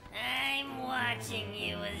watching,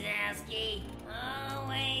 you Wazowski.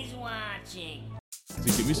 Always watching. So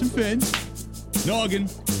give me some fins. Noggin.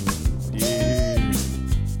 Yeah.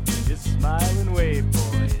 Just smile and wave,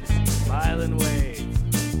 boys. Smile and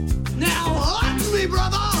wave. Now hunt me,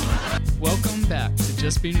 brother! Welcome back to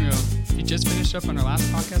Just Being Real. If you just finished up on our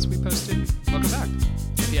last podcast we posted, welcome back.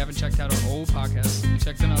 If you haven't checked out our old podcasts,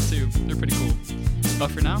 check them out too. They're pretty cool. But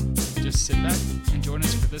for now, just sit back and join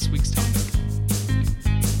us for this week's topic.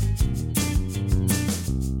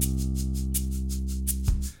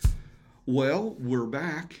 Well, we're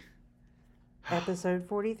back. Episode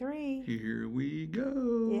 43. Here we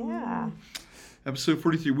go. Yeah. Episode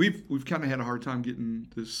 43. We've kind of had a hard time getting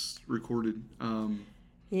this recorded.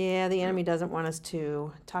 Yeah, the enemy doesn't want us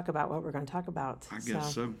to talk about what we're going to talk about. I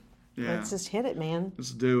guess so. Yeah. Let's just hit it, man.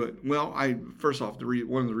 Let's do it. Well, first off,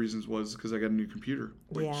 one of the reasons was because I got a new computer,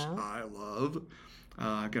 which Yeah. I love.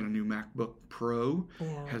 I got a new MacBook Pro.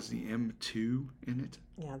 Yeah. Has the M2 in it.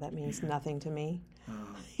 Yeah, that means nothing to me.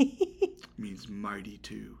 Means mighty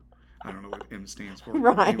two. I don't know what M stands for.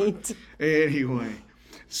 Right. Anyway,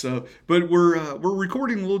 so but we're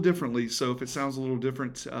recording a little differently. So if it sounds a little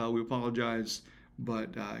different, we apologize.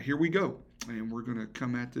 But here we go, and we're gonna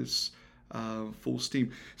come at this full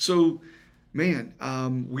steam. So, man,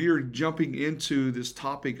 we are jumping into this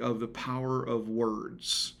topic of the power of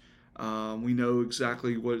words. We know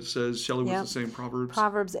exactly what it says. Shelley, Yep. what's the same Proverbs?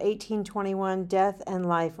 Proverbs 18:21, death and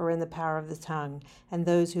life are in the power of the tongue, and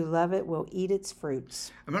those who love it will eat its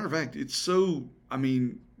fruits. As a matter of fact, it's so,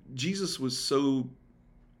 Jesus was so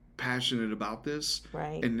passionate about this,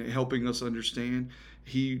 Right. and helping us understand.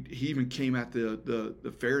 He even came at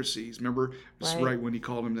the Pharisees. Remember, Right. when he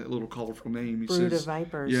called him that little colorful name. He Brood says, of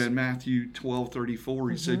vipers. Yeah, in Matthew 12:34,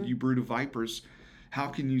 he said, "You brood of vipers, how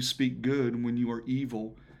can you speak good when you are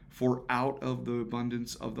evil? For out of the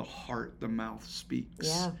abundance of the heart, the mouth speaks."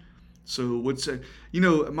 Yeah. So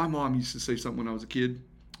my mom used to say something when I was a kid.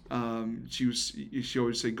 She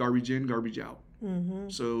always say, "Garbage in, garbage out." Mm-hmm.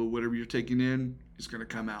 So whatever you're taking in is going to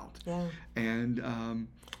come out. Yeah. And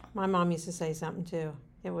My mom used to say something too.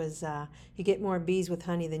 It was, you get more bees with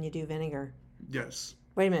honey than you do vinegar. yes.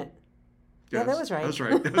 Wait a minute. Yeah, that Yes, was right. That's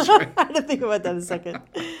right. That's right. I had to think about that a second.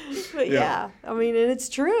 But yeah, and it's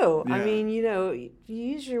true. Yeah. You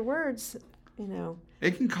use your words,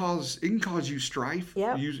 It can cause you strife.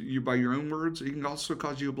 Yep. You by your own words. It can also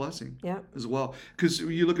cause you a blessing. Yep. As well, because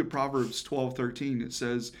you look at Proverbs 12:13, it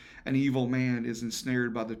says, "An evil man is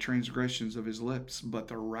ensnared by the transgressions of his lips, but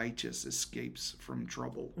the righteous escapes from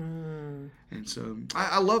trouble." And so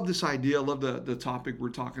I love this idea. I love the topic we're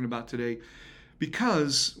talking about today,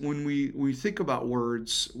 because when we think about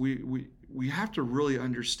words, we have to really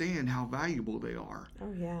understand how valuable they are.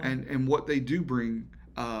 Oh, yeah. And what they do bring.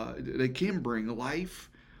 They can bring life,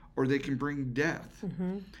 or they can bring death.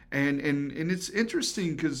 Mm-hmm. And it's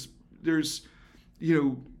interesting because there's,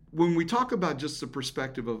 when we talk about just the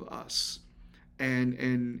perspective of us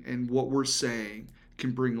and what we're saying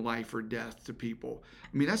can bring life or death to people.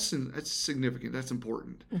 That's significant. That's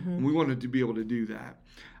important. Mm-hmm. And we wanted to be able to do that.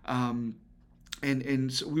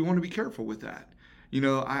 And so we want to be careful with that.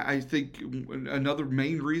 I think another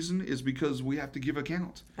main reason is because we have to give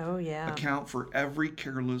account. Oh, yeah. Account for every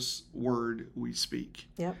careless word we speak.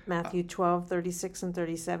 Yep. Matthew 12:36 and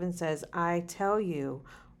 37 says, "I tell you,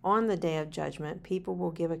 on the day of judgment, people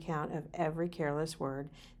will give account of every careless word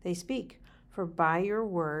they speak. For by your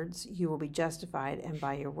words you will be justified, and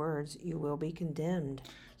by your words you will be condemned."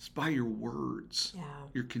 It's by your words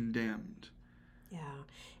you're condemned. Yeah.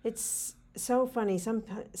 It's so funny.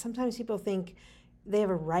 Sometimes people think they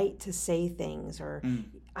have a right to say things, or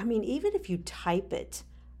even if you type it,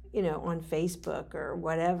 on Facebook or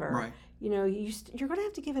whatever, Right. You're going to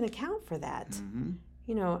have to give an account for that.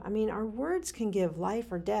 Mm-hmm. Our words can give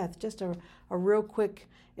life or death. Just a real quick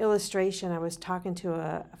illustration. I was talking to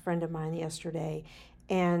a friend of mine yesterday,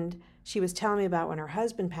 and she was telling me about when her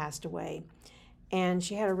husband passed away, and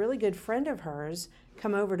she had a really good friend of hers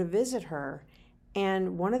come over to visit her,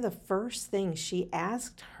 and one of the first things she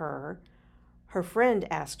asked her friend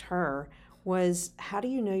asked her, was, "How do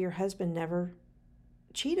you know your husband never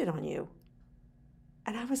cheated on you?"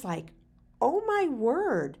 And I was like, oh my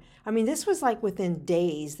word. This was like within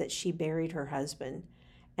days that she buried her husband,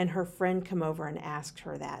 and her friend come over and asked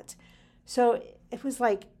her that. So it was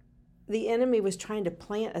like the enemy was trying to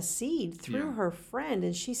plant a seed through her friend,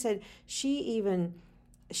 and she said she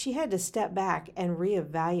had to step back and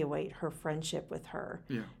reevaluate her friendship with her.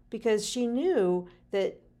 Yeah. Because she knew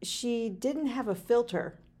that she didn't have a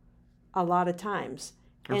filter a lot of times.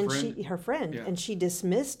 Her friend, Yeah. and she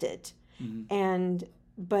dismissed it. Mm-hmm. And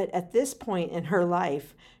But at this point in her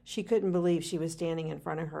life, she couldn't believe she was standing in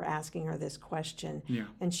front of her asking her this question. Yeah.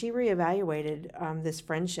 And she reevaluated this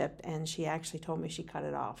friendship, and she actually told me she cut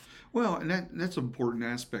it off. Well, and that's an important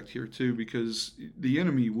aspect here too, because the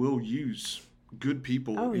enemy will use good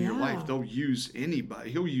people in your life. They'll use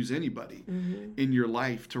anybody. He'll use anybody in your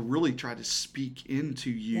life to really try to speak into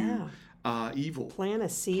you evil. Plant a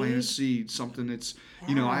seed. Plant a seed, something that's,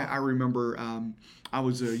 I remember I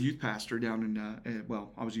was a youth pastor down in,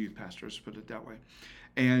 I was a youth pastor, let's put it that way.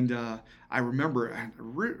 And I remember,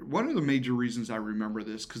 one of the major reasons I remember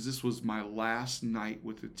this, because this was my last night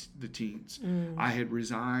with the teens. I had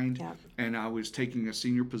resigned, and I was taking a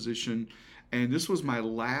senior position, and this was my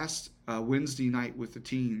last Wednesday night with the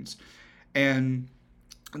teens. And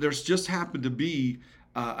there's just happened to be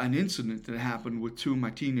an incident that happened with two of my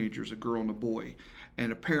teenagers, a girl and a boy.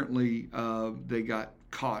 And apparently they got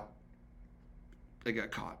caught.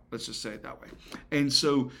 Let's just say it that way. And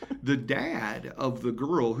so the dad of the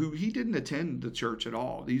girl, who he didn't attend the church at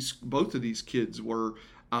all. Both of these kids were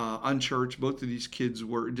unchurched. Both of these kids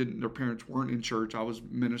their parents weren't in church. I was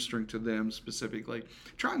ministering to them specifically,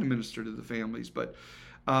 trying to minister to the families. But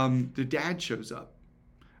the dad shows up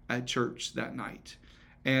at church that night.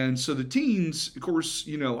 And so the teens, of course,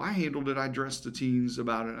 I handled it. I addressed the teens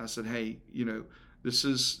about it. I said, hey, this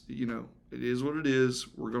is, it is what it is.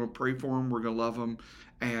 We're going to pray for them. We're going to love them.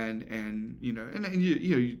 And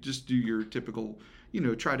you just do your typical,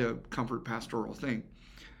 try to comfort pastoral thing.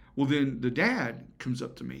 Well, then the dad comes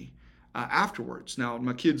up to me afterwards. Now,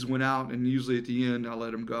 my kids went out, and usually at the end, I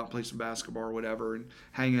let them go out and play some basketball or whatever and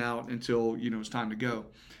hang out until, it's time to go.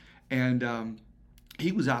 And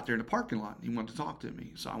he was out there in the parking lot. He wanted to talk to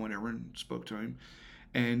me. So I went over and spoke to him.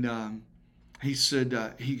 And he said,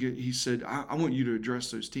 I want you to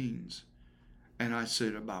address those teens. And I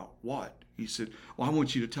said, about what? He said, well, I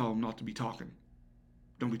want you to tell them not to be talking.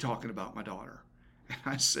 Don't be talking about my daughter. And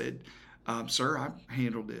I said, sir, I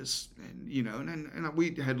handled this. And, and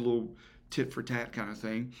we had a little tit for tat kind of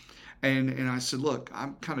thing. And I said, look,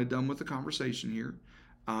 I'm kind of done with the conversation here.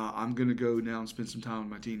 I'm going to go now and spend some time with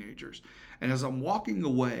my teenagers. And as I'm walking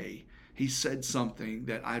away, he said something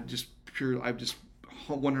that I just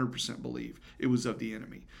 100% believe it was of the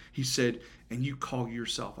enemy. He said, and you call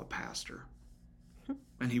yourself a pastor.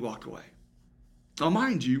 And he walked away. Now,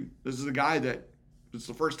 mind you, this is a guy that it's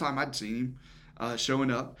the first time I'd seen him showing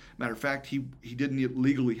up. Matter of fact, he didn't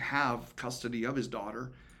legally have custody of his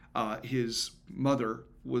daughter. His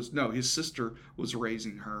sister was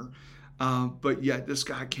raising her. But yet this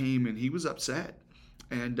guy came and he was upset.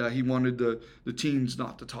 And he wanted the teens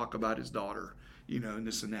not to talk about his daughter, and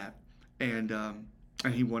this and that. And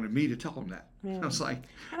he wanted me to tell him that. Yeah. I was like,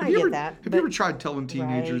 have you ever tried telling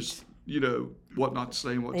teenagers, what not to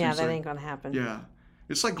say and what to say? Yeah, that ain't going to happen. Yeah.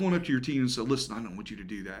 It's like going up to your teen and saying, listen, I don't want you to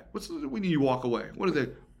do that. When you walk away, what are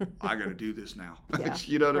they? I got to do this now. Yeah,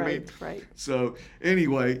 you know what I mean? Right. So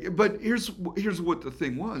anyway, but here's what the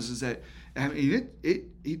thing was, is that, I mean,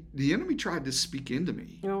 the enemy tried to speak into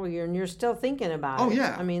me. Oh, you're still thinking about it. Oh,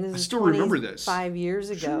 yeah. I mean, this is still remember this. 5 years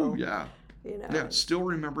ago. True, yeah. Yeah, still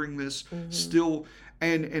remembering this. Still,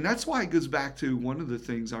 and that's why it goes back to one of the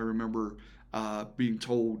things I remember being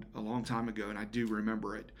told a long time ago, and I do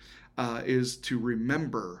remember it, is to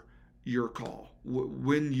remember your call.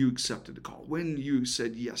 When you accepted the call, when you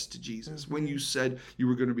said yes to Jesus, when you said you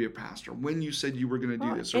were going to be a pastor, when you said you were going to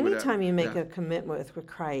do this or whatever. Anytime you make a commitment with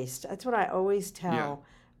Christ, that's what I always tell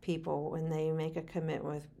people when they make a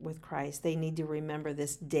commitment with Christ. They need to remember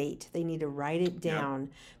this date. They need to write it down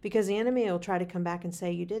because the enemy will try to come back and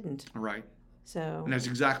say you didn't. Right. So. And that's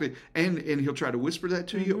exactly, and he'll try to whisper that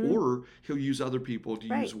to you, or he'll use other people to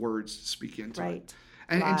use words to speak into it.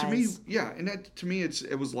 And to me,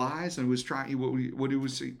 it was lies, and it was trying.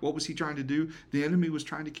 What was he trying to do? The enemy was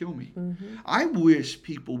trying to kill me. I wish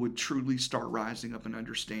people would truly start rising up and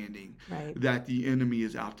understanding that the enemy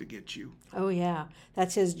is out to get you. Oh yeah,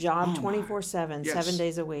 that's his job, 24/7, 7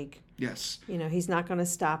 days a week. Yes. He's not going to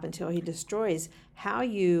stop until he destroys how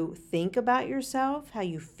you think about yourself, how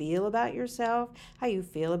you feel about yourself, how you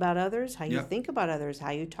feel about others, how you think about others,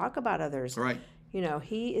 how you talk about others. Right.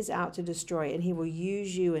 He is out to destroy, and he will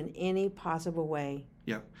use you in any possible way.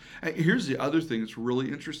 Yeah. Here's the other thing that's really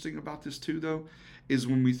interesting about this too, though, is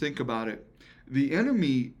when we think about it, the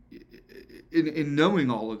enemy, in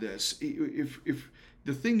knowing all of this, if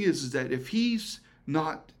the thing is that if he's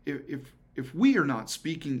not, if we are not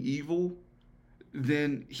speaking evil,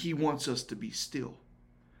 then he wants us to be still.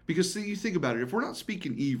 Because you think about it, if we're not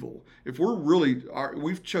speaking evil, if we're really,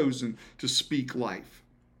 we've chosen to speak life,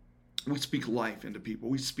 we speak life into people.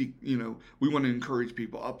 We speak, we want to encourage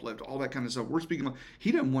people, uplift, all that kind of stuff. We're speaking life.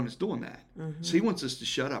 He doesn't want us doing that. So he wants us to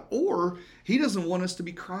shut up. Or he doesn't want us to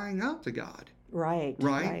be crying out to God. Right.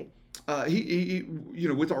 He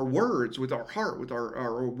with our words, with our heart, with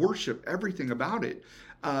our worship, everything about it,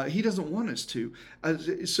 he doesn't want us to.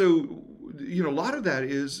 So a lot of that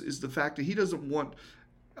is the fact that he doesn't want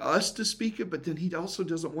us to speak it, but then he also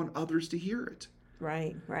doesn't want others to hear it.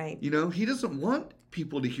 Right. He doesn't want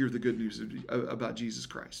people to hear the good news about Jesus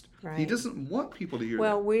Christ. Right. He doesn't want people to hear that.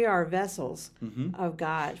 Well, we are vessels of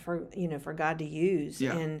God for God to use.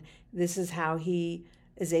 Yeah. And this is how he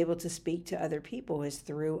is able to speak to other people, is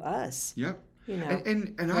through us. Yep.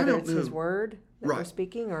 And I whether don't it's know. his word that we're Right.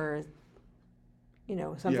 speaking, or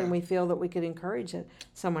something we feel that we could encourage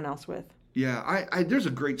someone else with. Yeah, there's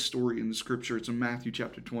a great story in the scripture. It's in Matthew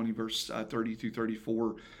chapter 20, verse 30 through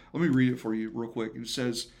 34. Let me read it for you real quick. It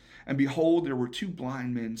says, "And behold, there were two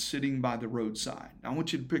blind men sitting by the roadside." Now, I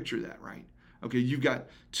want you to picture that, right? Okay, you've got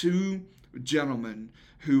two gentlemen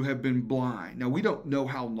who have been blind. Now, we don't know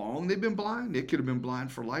how long they've been blind. They could have been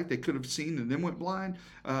blind for life. They could have seen and then went blind,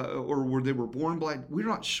 or were they were born blind. We're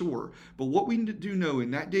not sure. But what we do know,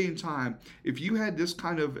 in that day and time, if you had this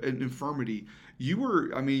kind of an infirmity, you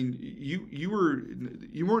weren't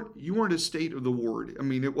a state of the ward. I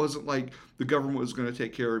mean, it wasn't like the government was going to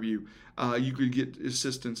take care of you. You could get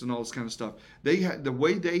assistance and all this kind of stuff. The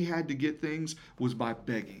way they had to get things was by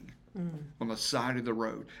begging on the side of the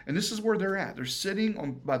road. And this is where they're at. They're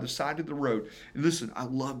sitting by the side of the road. And listen, I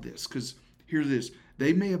love this, because hear this.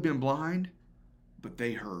 They may have been blind, but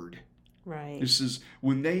they heard. Right. This is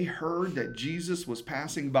when they heard that Jesus was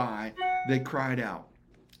passing by, they cried out,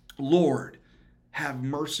 "Lord, have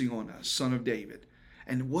mercy on us, Son of David."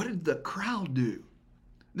 And what did the crowd do?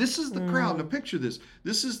 This is the crowd. Now picture this.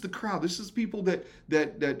 This is the crowd. This is people that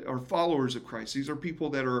are followers of Christ. These are people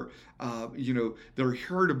that are, that are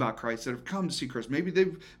heard about Christ, that have come to see Christ. Maybe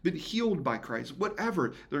they've been healed by Christ.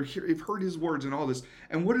 Whatever. They've heard His words and all this.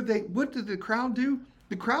 And what did the crowd do?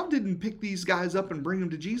 The crowd didn't pick these guys up and bring them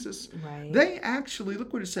to Jesus. Right. They actually,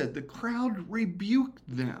 look what it said. The crowd rebuked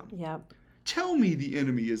them. Yep. Tell me the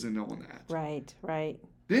enemy isn't on that. Right.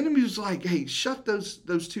 The enemy was like, "Hey, shut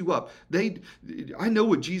those two up. I know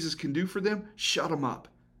what Jesus can do for them. Shut them up.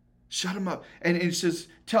 And it says,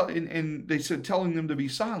 and they said, telling them to be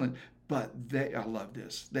silent. But I love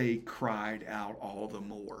this. They cried out all the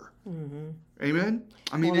more. Amen.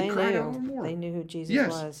 I mean, they cried out all the more. They knew who Jesus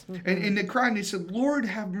was. And they cried and they said, "Lord,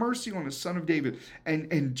 have mercy on us, Son of David."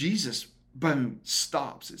 And Jesus, boom,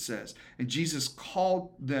 stops. It says, and Jesus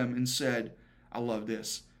called them and said, I love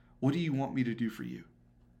this. "What do you want me to do for you?"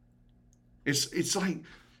 It's like,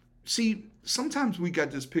 see, sometimes we got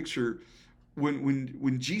this picture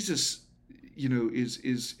when Jesus,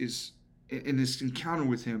 is in this encounter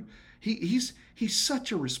with him. He's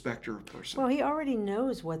such a respecter of person. Well, he already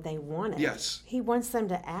knows what they wanted. Yes. He wants them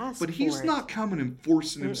to ask But he's for it. not coming and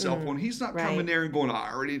forcing himself on. He's not coming there and going,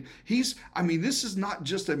 "I already." This is not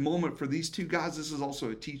just a moment for these two guys. This is also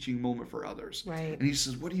a teaching moment for others. Right. And he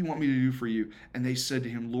says, "What do you want me to do for you?" And they said to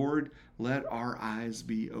him, "Lord, let our eyes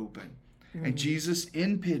be open." And Jesus,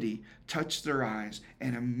 in pity, touched their eyes,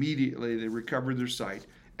 and immediately they recovered their sight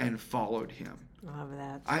and followed him. Love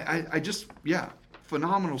that. I just,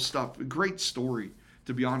 phenomenal stuff. Great story,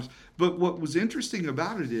 to be honest. But what was interesting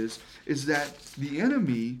about it is that the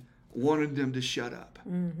enemy wanted them to shut up.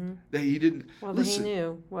 He didn't. Well, listen. he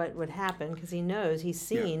knew what would happen, because he knows, he's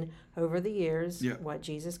seen over the years what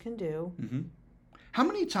Jesus can do. How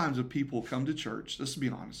many times have people come to church, let's be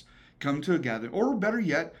honest, come to a gathering, or better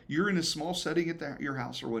yet, you're in a small setting at your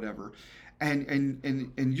house or whatever,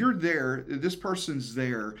 and you're there, this person's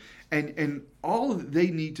there, and all they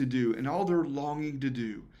need to do and all they're longing to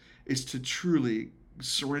do is to truly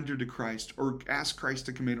surrender to Christ, or ask Christ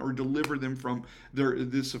to come in, or deliver them from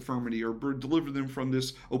this infirmity, or deliver them from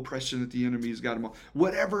this oppression that the enemy has got them on,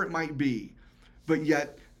 whatever it might be, but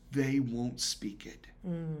yet they won't speak it.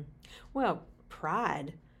 Well,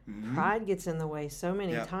 pride gets in the way so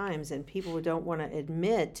many times, and people don't want to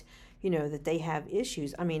admit, that they have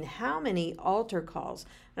issues. I mean, how many altar calls?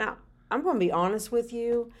 Now, I'm going to be honest with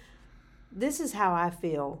you. This is how I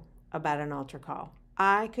feel about an altar call.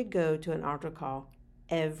 I could go to an altar call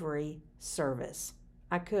every service.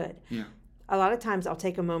 I could. Yeah. A lot of times I'll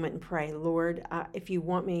take a moment and pray, "Lord, if you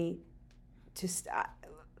want me to..."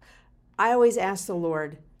 I always ask the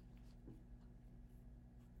Lord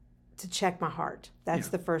to check my heart. That's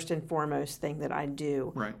the first and foremost thing that I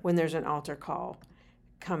do when there's an altar call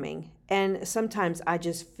coming. And sometimes I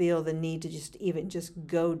just feel the need to just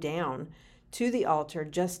go down to the altar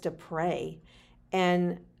just to pray.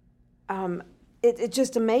 And it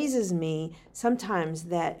just amazes me sometimes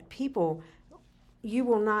that people, you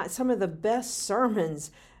will not, some of the best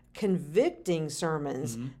sermons, convicting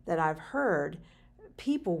sermons that I've heard,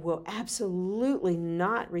 people will absolutely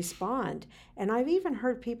not respond. And I've even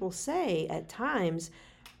heard people say at times,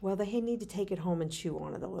 well, they need to take it home and chew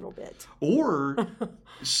on it a little bit. Or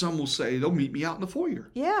some will say, they'll meet me out in the foyer.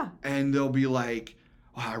 Yeah. And they'll be like,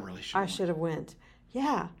 oh, I really should. I should have went.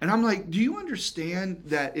 Yeah. And I'm like, do you understand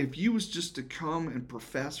that if you was just to come and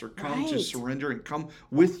profess or come to Right. surrender and come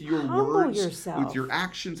with your Humble words, yourself. with your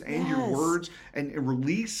actions and your Yes. words and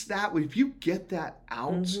release that, if you get that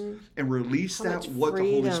out and release How that, much what the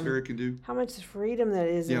Holy freedom. Spirit can do. How much freedom that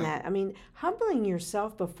is in Yeah. that. I mean, humbling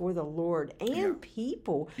yourself before the Lord and Yeah.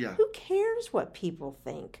 people. Yeah. Who cares what people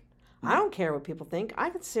think? I don't care what people think. I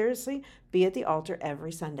could seriously be at the altar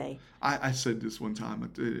every Sunday. I said this one time.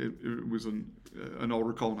 It was an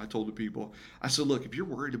altar call, and I told the people, I said, look, if you're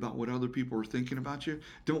worried about what other people are thinking about you,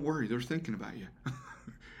 don't worry. They're thinking about you.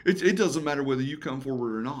 It doesn't matter whether you come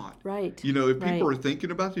forward or not. Right. You know, if people Right. are thinking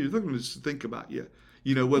about you, they're going to think about you.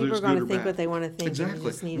 You know, whether People it's are going good or to think bad. what they want to think. And you Exactly.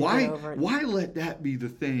 just need to get over it. Why let that be the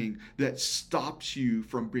thing that stops you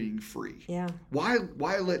from being free? Yeah. Why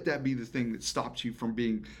let that be the thing that stops you from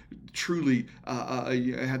being truly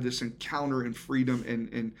have this encounter in freedom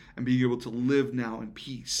and being able to live now in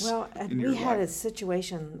peace? Well, in your we had a life?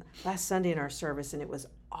 situation last Sunday in our service, and it was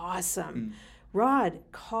awesome. Mm. Rod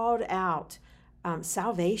called out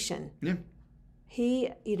salvation. Yeah.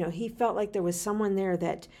 He felt like there was someone there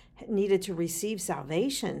that needed to receive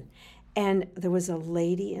salvation. And there was a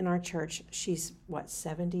lady in our church. She's,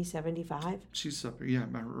 70, 75? She's up there. Yeah,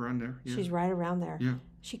 around there. Yeah. She's right around there. Yeah.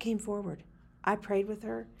 She came forward. I prayed with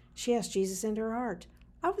her. She asked Jesus into her heart.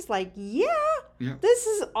 I was like, yeah, Yeah. this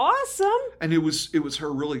is awesome. And it was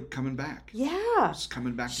her really coming back. Yeah. Just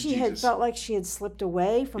coming back to She Jesus. had felt like she had slipped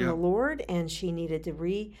away from Yeah. the Lord, and she needed to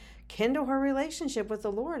rekindle her relationship with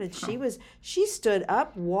the Lord. And she stood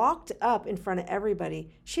up, walked up in front of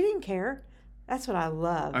everybody. She didn't care. That's what I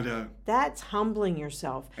love. I know. That's humbling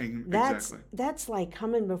yourself. Exactly. That's like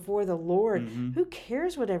coming before the Lord. Mm-hmm. Who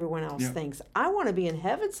cares what everyone else Yeah. thinks? I want to be in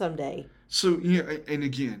heaven someday. So, and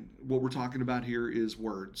again, what we're talking about here is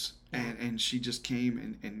words. And she just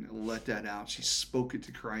came and let that out. She spoke it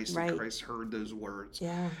to Christ, Right. and Christ heard those words.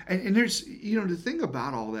 Yeah. And there's, the thing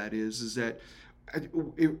about all that is that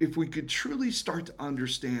if we could truly start to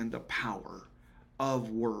understand the power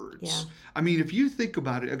of words. Yeah. I mean, if you think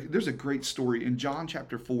about it, there's a great story in John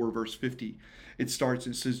chapter 4, verse 50. It starts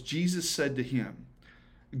and says, Jesus said to him,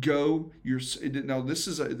 "Go, now this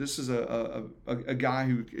is a guy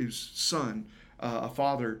who his son, a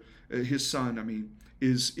father, his son,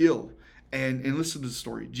 is ill, and listen to the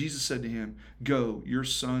story. Jesus said to him, "Go, your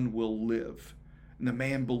son will live." And the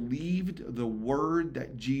man believed the word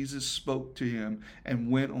that Jesus spoke to him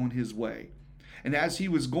and went on his way. And as he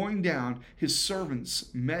was going down, his servants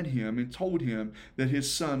met him and told him that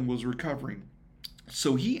his son was recovering.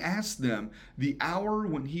 So he asked them the hour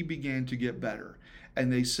when he began to get better.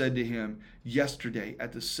 And they said to him, "Yesterday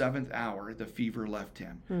at the 7th hour, the fever left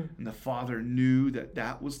him." And the father knew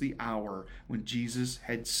that was the hour when Jesus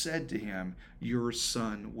had said to him, "Your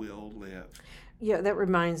son will live." Yeah, that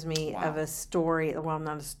reminds me Wow. of a story. Well,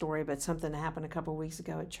 not a story, but something that happened a couple of weeks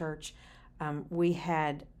ago at church. We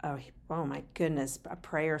had, oh my goodness, a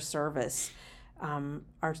prayer service.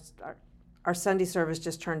 Our Sunday service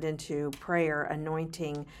just turned into prayer,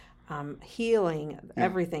 anointing, healing,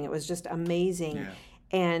 everything. It was just amazing. Yeah.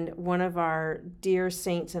 And one of our dear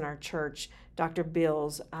saints in our church, Dr.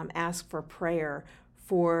 Bills, asked for prayer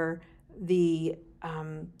for the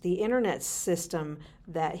internet system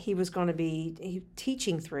that he was going to be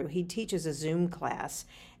teaching through. He teaches a Zoom class,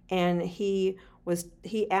 and he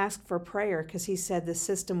asked for prayer because he said the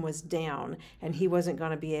system was down and he wasn't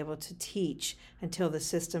going to be able to teach until the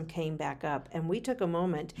system came back up. And we took a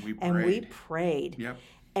moment and we prayed. Yep.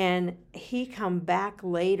 And he come back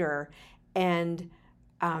later and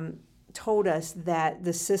told us that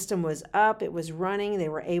the system was up, it was running, they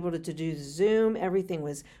were able to do Zoom, everything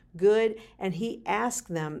was good. And he asked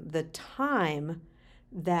them the time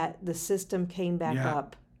that the system came back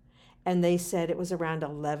up. And they said it was around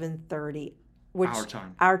 11:30. Which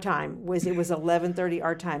Our time. It was 11:30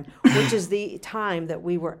 our time, which is the time that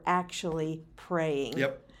we were actually praying.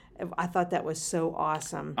 Yep. I thought that was so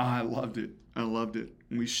awesome. I loved it.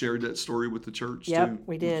 And we shared that story with the church Yep, too.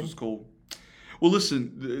 we did. Which was cool. Well,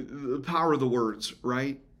 listen, the power of the words,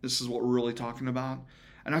 right? This is what we're really talking about.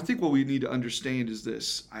 And I think what we need to understand is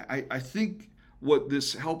this. I think what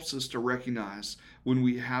this helps us to recognize when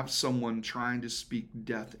we have someone trying to speak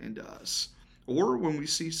death into us or when we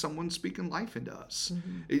see someone speaking life into us.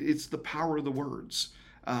 It's the power of the words.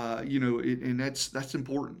 And that's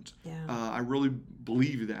important. Yeah. I really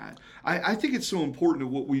believe that. I think it's so important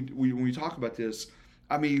that when we talk about this.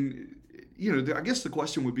 I mean, I guess the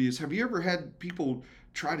question would be is, have you ever had people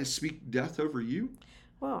try to speak death over you?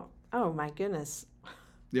 Well, oh my goodness.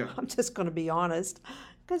 Yeah. I'm just going to be honest,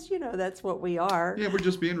 because that's what we are. Yeah, we're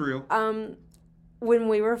just being real. When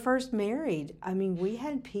we were first married, I mean, we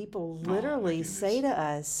had people literally goodness. say to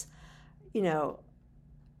us,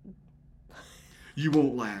 You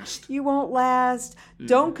won't last. you won't last.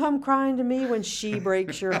 Don't come crying to me when she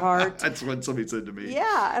breaks your heart. That's what somebody said to me.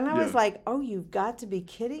 Yeah, and I was Yeah. like, oh, you've got to be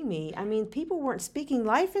kidding me. I mean, people weren't speaking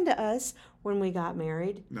life into us when we got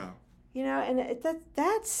married. No. And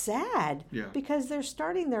that's sad. Yeah. Because they're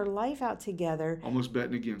starting their life out together. Almost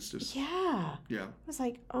betting against us. Yeah. Yeah. I was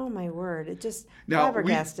like, oh my word. It just Now,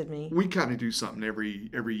 flabbergasted me. We kind of do something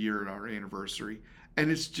every year at our anniversary,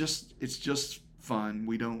 and it's just fun.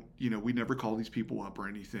 We don't, we never call these people up or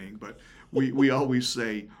anything, but we always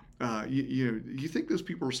say, you think those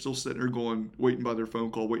people are still sitting there waiting by their phone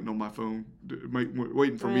call, waiting on my phone,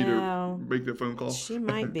 waiting for me to make their phone call? She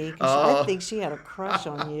might be, because I think she had a crush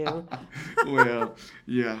on you. Well,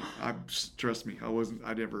 yeah. Trust me,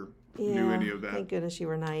 I never knew any of that. Thank goodness you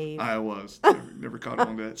were naive. I was. Never caught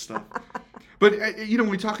on to that stuff. But, when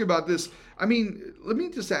we talk about this, I mean, let me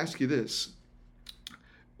just ask you this.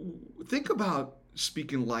 Think about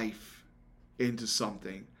speaking life into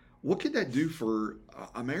something. What could that do for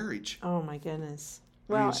a marriage? Oh my goodness.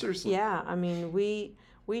 I mean, Well, seriously. yeah. I mean, we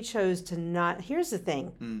chose to not. Here's the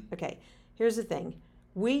thing. Okay. Here's the thing.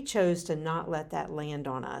 We chose to not let that land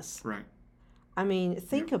on us. Right. I mean,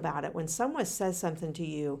 think about it. When someone says something to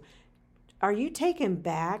you, are you taken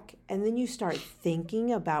back and then you start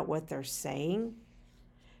thinking about what they're saying?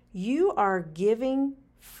 You are giving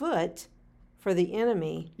foot for the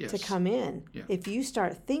enemy to Yes. come in. Yeah. If you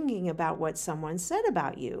start thinking about what someone said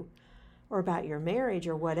about you or about your marriage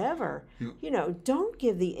or whatever, Yeah. don't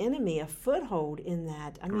give the enemy a foothold in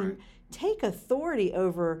that. I mean, Right. take authority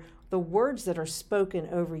over the words that are spoken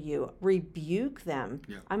over you. Rebuke them.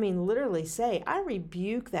 Yeah. I mean, literally say, I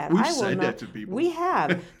rebuke that. We've I will said not. that to people. We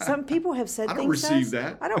have. Some people have said I don't things to receive us.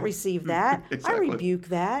 that. I don't receive that. Exactly. I rebuke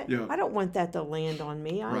that. Yeah. I don't want that to land on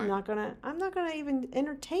me. I'm Right. not gonna even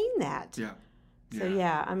entertain that. Yeah. So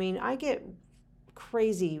yeah, I mean, I get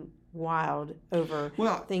crazy wild over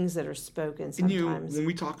Well, things that are spoken And sometimes. when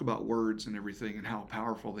we talk about words and everything and how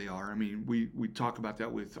powerful they are, I mean, we talk about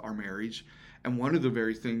that with our marriage. And one of the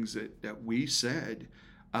very things that we said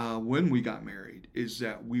when we got married is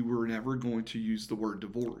that we were never going to use the word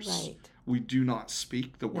divorce. Right. We do not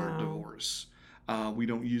speak the word No. divorce. We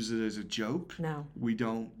don't use it as a joke. No, We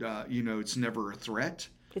don't, it's never a threat.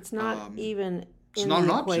 it's not even it's in not the an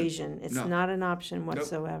option. equation. It's No. not an option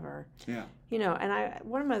whatsoever. Yeah. And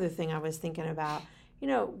one other thing I was thinking about,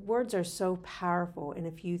 words are so powerful. And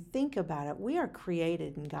if you think about it, we are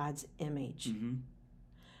created in God's image. Mm-hmm.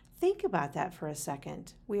 Think about that for a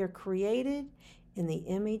second. We are created in the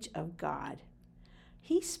image of God.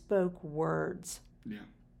 He spoke words Yeah.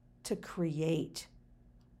 to create.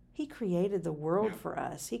 He created the world Yeah. for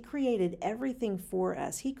us. He created everything for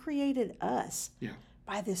us. He created us Yeah.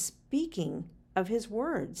 by the speaking of his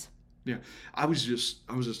words. Yeah, I was just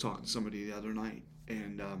talking to somebody the other night,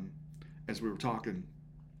 and as we were talking,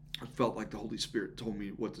 I felt like the Holy Spirit told me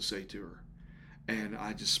what to say to her, and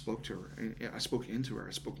I just spoke to her, and I spoke into her,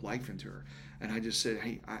 I spoke life into her, and I just said,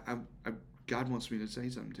 "Hey, God wants me to say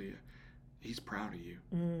something to you. He's proud of you.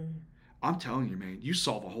 I'm telling you, man. You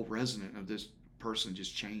saw the whole resonance of this person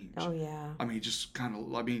just change. Oh, yeah. I mean, just kind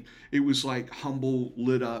of. I mean, it was like humble,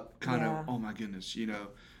 lit up, kind Yeah. of. Oh my goodness,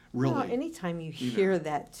 really. Well, anytime you hear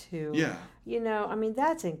that too, Yeah. I mean,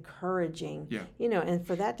 that's encouraging. Yeah. And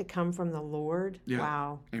for that to come from the Lord, Yeah.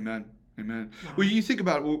 wow. Amen. Amen. Well, you think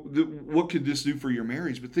about what could this do for your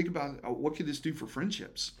marriage, but think about what could this do for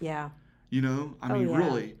friendships. Yeah. I mean, yeah.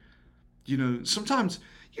 really. Sometimes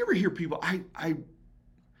you ever hear people.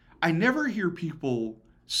 I never hear people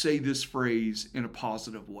say this phrase in a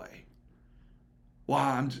positive way.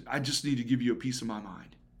 Wow, I just need to give you a piece of my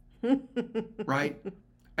mind, right?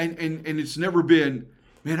 And it's never been,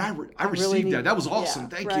 man. I received really need- that. That was awesome. yeah,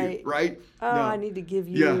 Thank right. you. Right? Oh, No. I need to give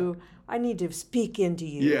Yeah. you, I need to speak into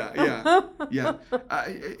you. Yeah.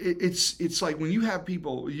 It's like when you have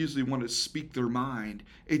people usually want to speak their mind,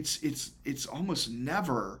 it's almost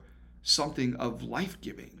never something of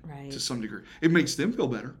life-giving Right. to some degree. It makes them feel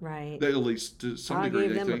better. Right. At least to some I degree, gave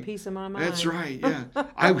they them think. a piece of my mind. That's right, yeah.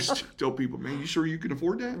 I always tell people, man, you sure you can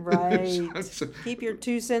afford that? Right. So- Keep your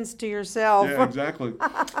 2 cents to yourself. yeah, exactly.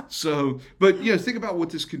 So, but yeah, think about what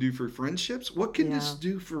this can do for friendships. What can this Yeah.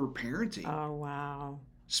 do for parenting? Oh, wow.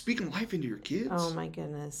 Speaking life into your kids. Oh, my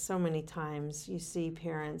goodness. So many times you see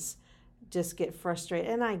parents just get frustrated.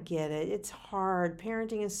 And I get it. It's hard.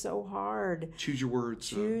 Parenting is so hard. Choose your words.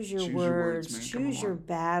 Choose your man. words. Come Choose your on.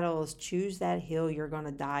 battles. Choose that hill you're going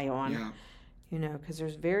to die on. Yeah. You know, because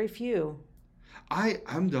there's very few.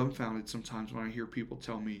 I'm dumbfounded sometimes when I hear people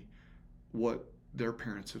tell me what their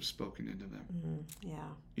parents have spoken into them. Yeah.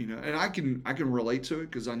 You know, and I can relate to it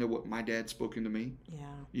because I know what my dad spoke into me. Yeah.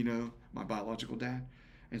 You know, my biological dad,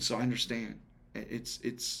 and so I understand.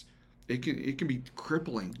 It can be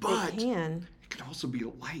crippling, but It can. it can also be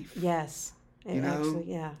life. Yes. It You know,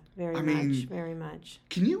 actually, yeah. Very I much. mean, Very much.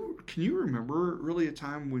 Can you remember really a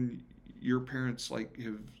time when your parents like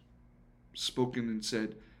have spoken and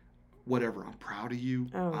said, "Whatever, I'm proud of you."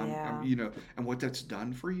 Oh, I'm, yeah. you know, and what that's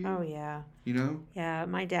done for you. Oh, yeah. You know. Yeah,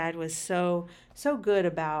 my dad was so good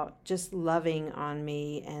about just loving on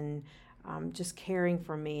me and just caring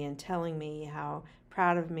for me and telling me how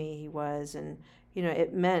proud of me he was, and you know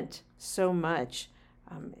it meant so much.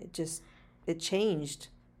 It changed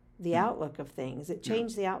the outlook of things. It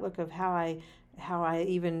changed the outlook of how I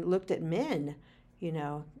even looked at men. You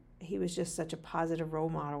know, he was just such a positive role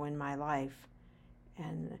model in my life,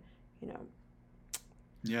 and you know.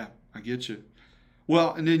 Yeah, I get you.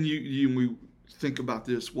 Well, and then we think about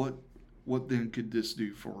this. What then could this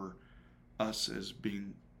do for us as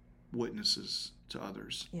being witnesses to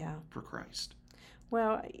others Yeah. for Christ?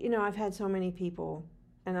 Well, you know, I've had so many people,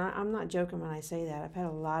 and I'm not joking when I say that. I've had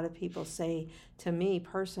a lot of people say to me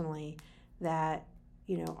personally that,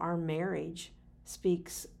 you know, our marriage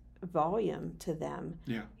speaks volume to them.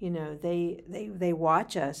 Yeah. You know, they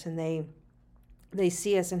watch us and they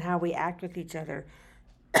see us and how we act with each other.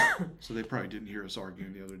 So they probably didn't hear us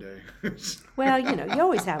arguing the other day. Well, you know, you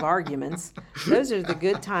always have arguments. Those are the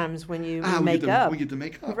good times when you make up. We get to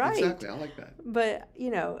make up. Right. Exactly. I like that. But, you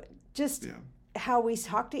know, just Yeah. how we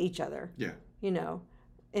talk to each other, Yeah. you know,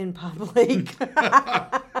 in public.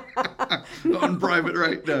 On private,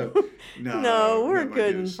 right? No, we're my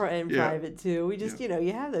good goodness. in Yeah. private too. We just, Yeah. you know,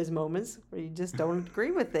 you have those moments where you just don't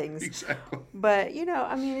agree with things. Exactly. But, you know,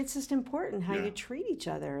 I mean, it's just important how Yeah. you treat each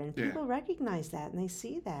other, and Yeah. people recognize that and they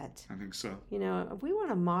see that. I think so. You know, if we want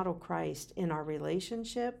to model Christ in our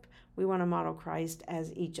relationship, we want to model Christ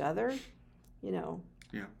as each other, you know.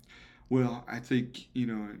 Yeah. Well, I think, you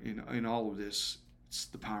know, in all of this, it's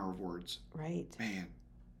the power of words. Right. Man,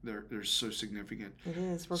 they're so significant. It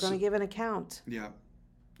is. We're So- going to give an account. Yeah.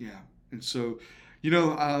 Yeah. And so, you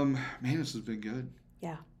know, man, this has been good.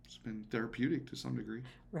 Yeah. It's been therapeutic to some degree.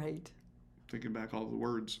 Right. Thinking back all the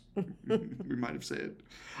words we might have said.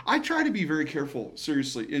 I try to be very careful,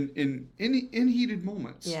 seriously, in heated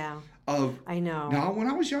moments. Yeah. Of I know. now, when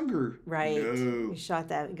I was younger, Right. No, You shot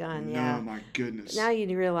that gun. Yeah. no, my goodness. Now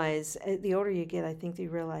you realize, the older you get, I think you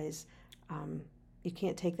realize you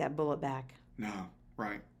can't take that bullet back. No,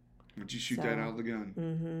 right. Would you shoot So, that out of the gun?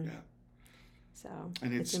 Mm-hmm. Yeah. So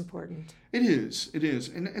And it's it's- important. It is.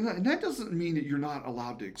 And that doesn't mean that you're not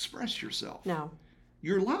allowed to express yourself. No,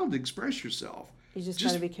 You're allowed to express yourself. you just got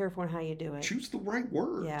Just to be careful on how you do it. Choose the right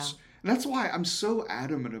words. Yeah. And that's why I'm so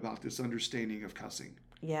adamant about this understanding of cussing.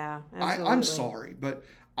 Yeah, absolutely. I'm sorry, but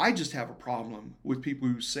I just have a problem with people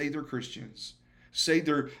who say they're Christians, say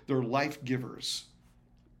they're life givers,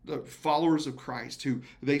 the followers of Christ, who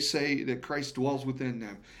they say that Christ dwells within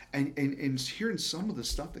them, and hearing some of the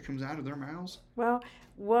stuff that comes out of their mouths. Well,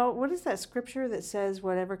 what is that scripture that says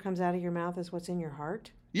whatever comes out of your mouth is what's in your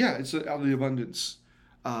heart? Yeah, it's out of the abundance.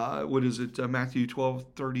 What is it? Matthew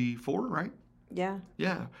 12:34, right? Yeah,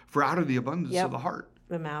 Yeah, for out of the abundance Yep. of the heart.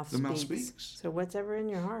 the mouth The speaks. mouth speaks. So whatever in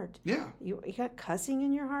your heart. Yeah. You got cussing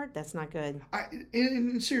in your heart? That's not good.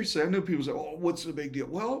 And seriously, I know people say, "Oh, what's the big deal?"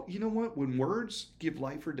 Well, you know what? When words give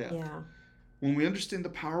life or death, Yeah, when we understand the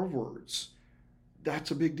power of words,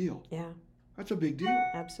 that's a big deal. yeah, That's a big deal.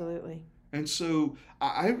 absolutely. And so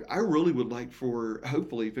I really would like for,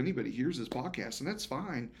 hopefully, if anybody hears this podcast, and that's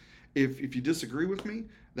fine. If you disagree with me,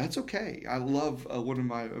 that's okay. I love one of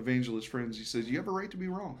my evangelist friends. He says, "You have a right to be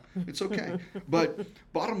wrong. It's okay." But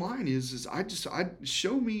bottom line is I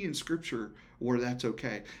show me in Scripture where that's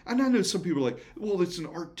okay. And I know some people are like, "Well, it's an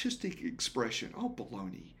artistic expression." Oh,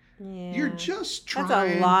 baloney! Yeah. You're just trying.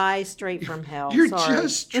 That's a lie straight from hell. You're Sorry.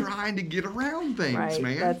 just trying to get around things, right.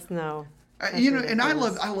 man. That's no. That's You know, and I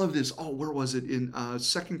ridiculous. love this. Oh, where was it in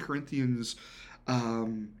 2 Corinthians?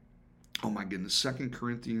 oh my goodness, 2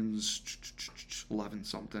 Corinthians 11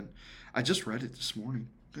 something. I just read it this morning.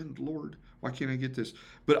 Good Lord, why can't I get this?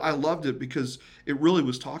 But I loved it because it really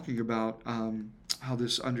was talking about how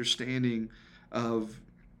this understanding of,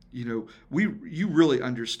 you really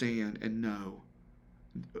understand and know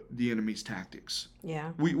the enemy's tactics.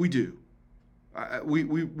 Yeah. We do.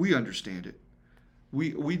 We understand it.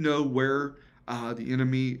 We know where the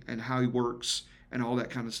enemy and how he works and all that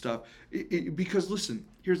kind of stuff. Because listen,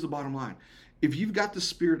 here's the bottom line: if you've got the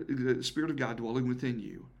Spirit of God dwelling within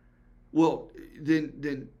you, well,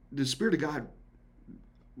 then the Spirit of God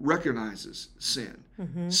recognizes sin,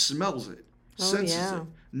 smells it, senses it,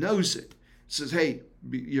 knows it, says, "Hey,"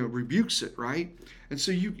 rebukes it, right? And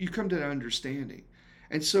so you come to that understanding.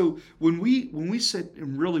 And so when we sit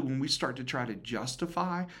and really when we start to try to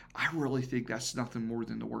justify, I really think that's nothing more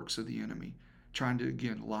than the works of the enemy, trying to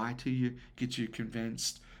again lie to you, get you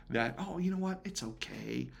convinced that, oh, you know what, it's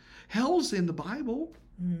okay. Hell's in the Bible.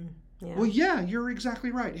 Yeah. Well, yeah, you're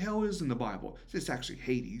exactly right. Hell is in the Bible. It's actually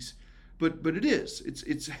Hades, but it is.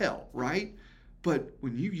 It's hell, right? But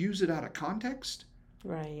when you use it out of context,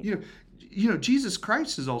 Right. Jesus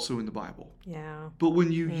Christ is also in the Bible. Yeah. But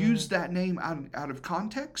when you use that name out of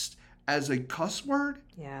context as a cuss word,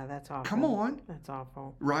 Yeah, that's awful. come on, That's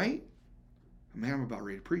awful. right? Man, I'm about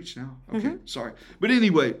ready to preach now. Okay, sorry. But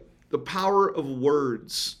anyway, the power of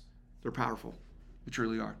words, they're powerful. They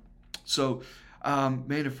truly are. So,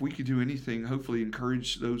 man, if we could do anything, hopefully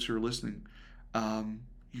encourage those who are listening,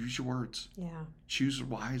 use your words. Yeah. Choose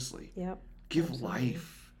wisely. Yep. Give Absolutely.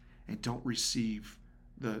 life, and don't receive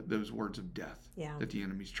those words of death Yeah. that the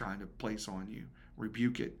enemy's trying to place on you.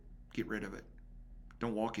 Rebuke it. Get rid of it.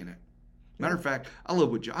 Don't walk in it. Matter of fact, I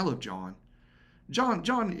love John. John,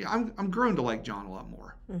 I'm grown to like John a lot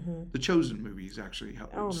more. The Chosen movies actually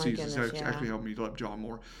helped. Oh, my goodness, yeah. Actually helped me love John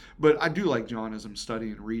more. But I do like John as I'm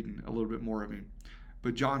studying and reading a little bit more of him.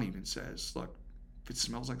 But John even says, look, if it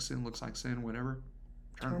smells like sin, looks like sin, whatever,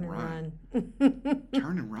 turn and run.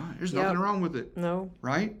 Turn and run. There's nothing wrong with it, No,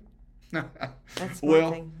 right? that's Well,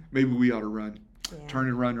 nothing. maybe we ought to run. Yeah. Turn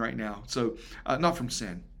and run right now. So, not from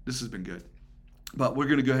sin. This has been good. But we're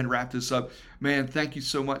going to go ahead and wrap this up. Man, thank you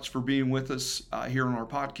so much for being with us here on our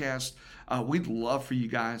podcast. We'd love for you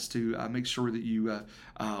guys to make sure that you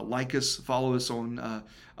like us, follow us on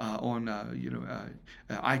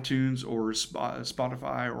iTunes or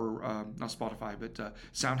Spotify, or not Spotify, but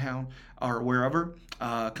SoundHound or wherever.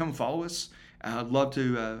 Come and follow us. I'd love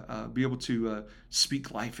to be able to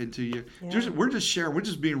speak life into you. Yeah. We're just sharing. We're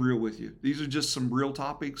just being real with you. These are just some real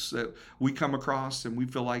topics that we come across and we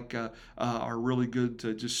feel like are really good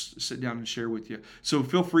to just sit down and share with you. So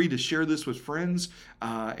feel free to share this with friends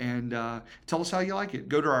and tell us how you like it.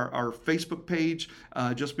 Go to our Facebook page,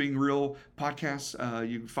 Just Being Real Podcast.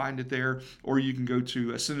 You can find it there, or you can go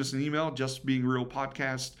to send us an email,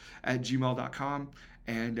 justbeingrealpodcast@gmail.com.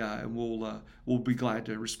 And we'll be glad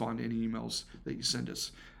to respond to any emails that you send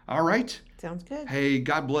us. All right. Sounds good. Hey,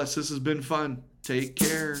 God bless. This has been fun. Take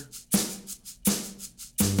care.